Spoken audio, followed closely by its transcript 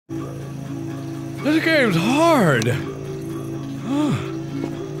This game's hard.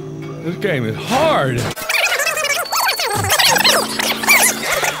 This game is hard.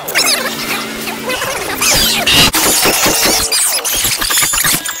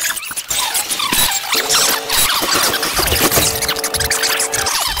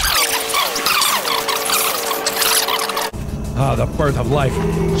 Ah, the birth of life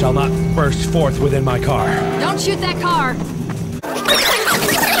shall not burst forth within my car. Don't shoot that car!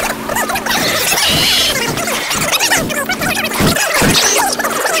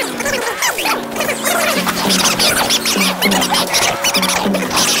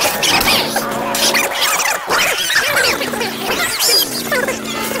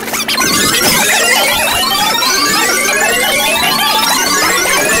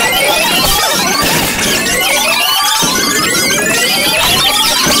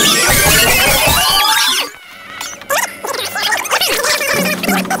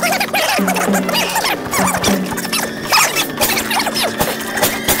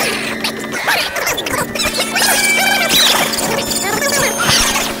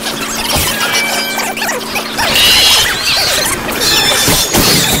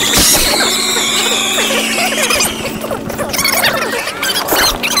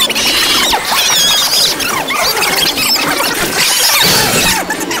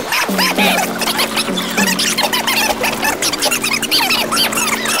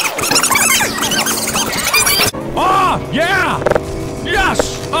 Yeah!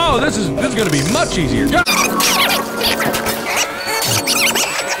 Yes! Oh, this is gonna be much easier. Yeah.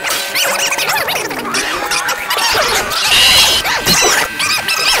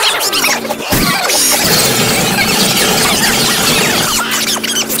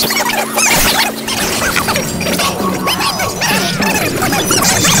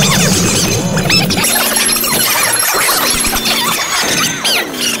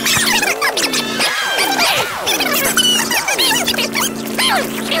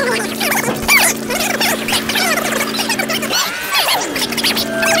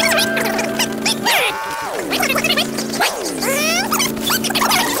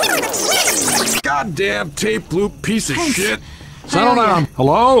 Goddamn tape loop piece of shit. Settle down.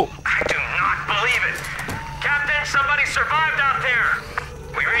 Hello? I do not believe it. Captain, somebody survived out there.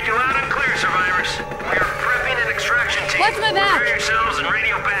 We read you loud and clear, survivors. We are prepping an extraction team. What's my back? Prepare yourselves and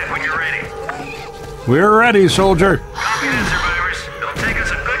radio back when you're ready. We're ready, soldier.